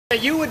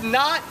You would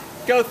not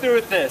go through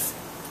with this.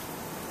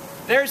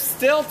 There's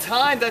still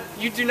time that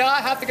you do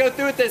not have to go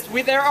through with this.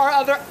 There are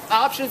other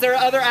options, there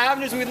are other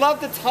avenues. We'd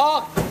love to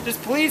talk.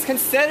 Just please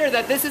consider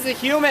that this is a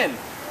human.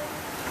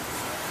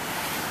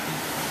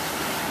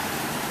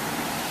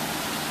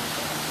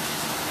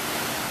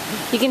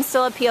 You can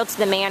still appeal to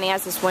the man. He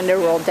has this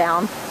window rolled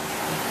down.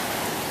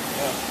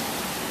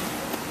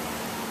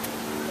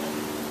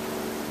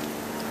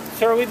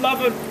 Sir, we'd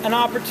love an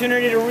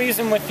opportunity to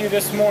reason with you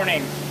this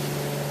morning.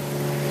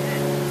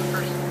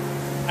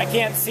 I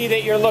can't see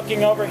that you're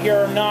looking over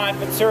here or not,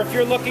 but sir, if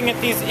you're looking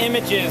at these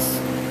images,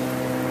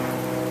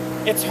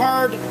 it's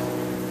hard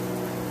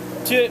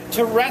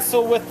to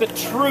wrestle with the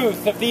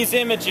truth of these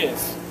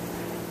images.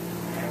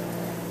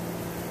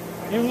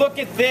 You look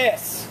at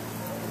this,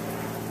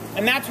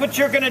 and that's what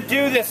you're going to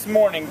do this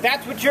morning.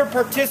 That's what you're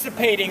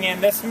participating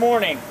in this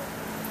morning.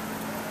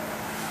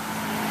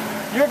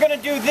 You're going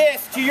to do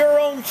this to your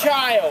own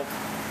child,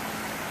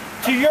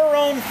 to your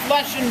own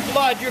flesh and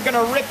blood. You're going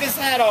to rip his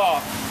head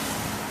off.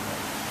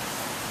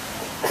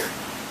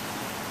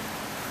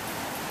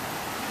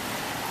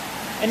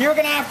 And you're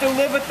going to have to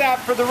live with that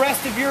for the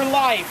rest of your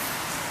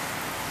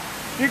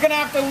life. You're going to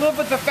have to live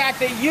with the fact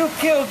that you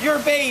killed your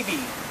baby.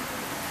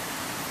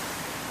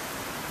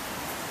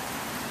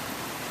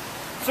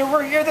 So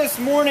we're here this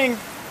morning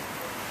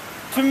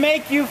to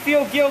make you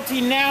feel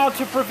guilty now,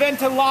 to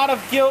prevent a lot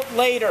of guilt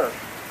later.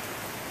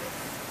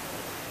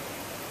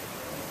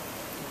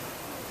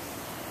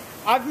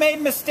 I've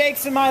made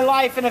mistakes in my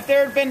life, and if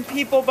there had been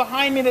people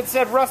behind me that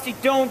said, Rusty,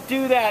 don't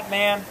do that,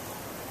 man,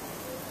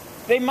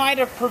 they might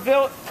have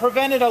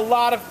prevented a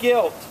lot of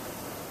guilt.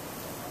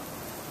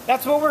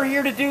 That's what we're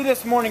here to do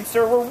this morning,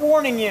 sir. We're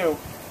warning you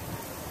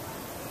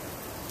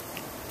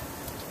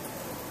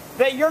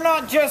that you're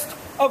not just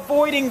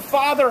avoiding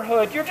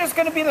fatherhood. You're just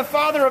going to be the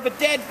father of a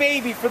dead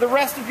baby for the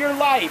rest of your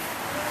life.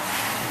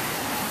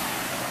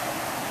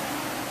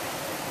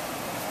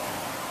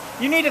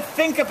 You need to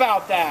think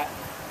about that.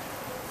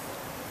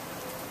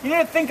 You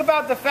need to think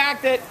about the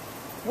fact that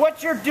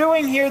what you're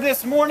doing here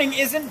this morning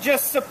isn't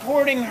just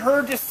supporting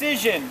her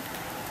decision,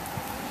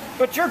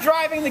 but you're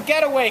driving the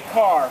getaway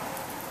car,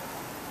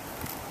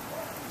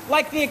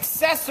 like the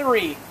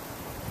accessory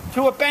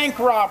to a bank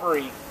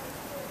robbery.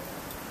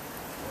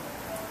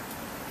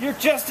 You're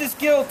just as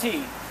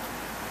guilty.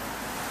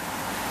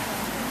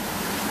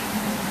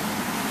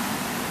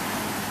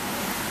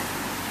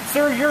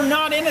 Sir, you're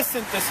not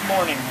innocent this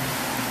morning.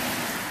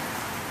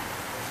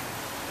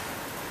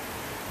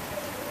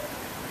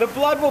 The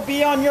blood will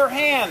be on your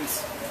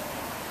hands.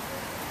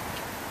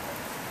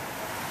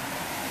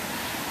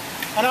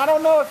 And I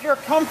don't know if you're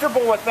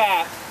comfortable with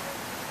that,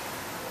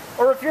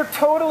 or if you're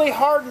totally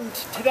hardened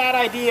to that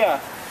idea.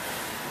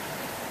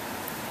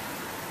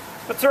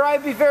 But sir,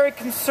 I'd be very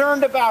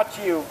concerned about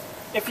you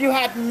if you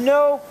had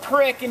no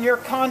prick in your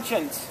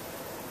conscience.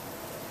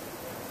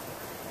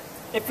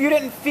 If you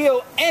didn't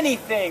feel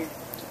anything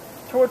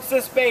towards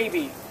this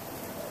baby.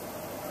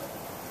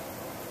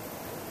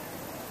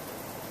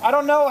 I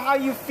don't know how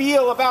you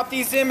feel about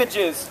these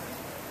images.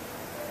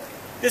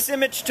 This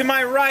image to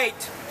my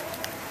right,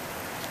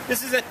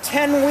 this is a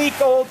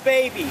 10-week-old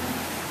baby.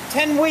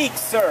 10 weeks,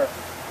 sir.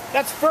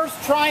 That's first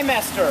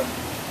trimester.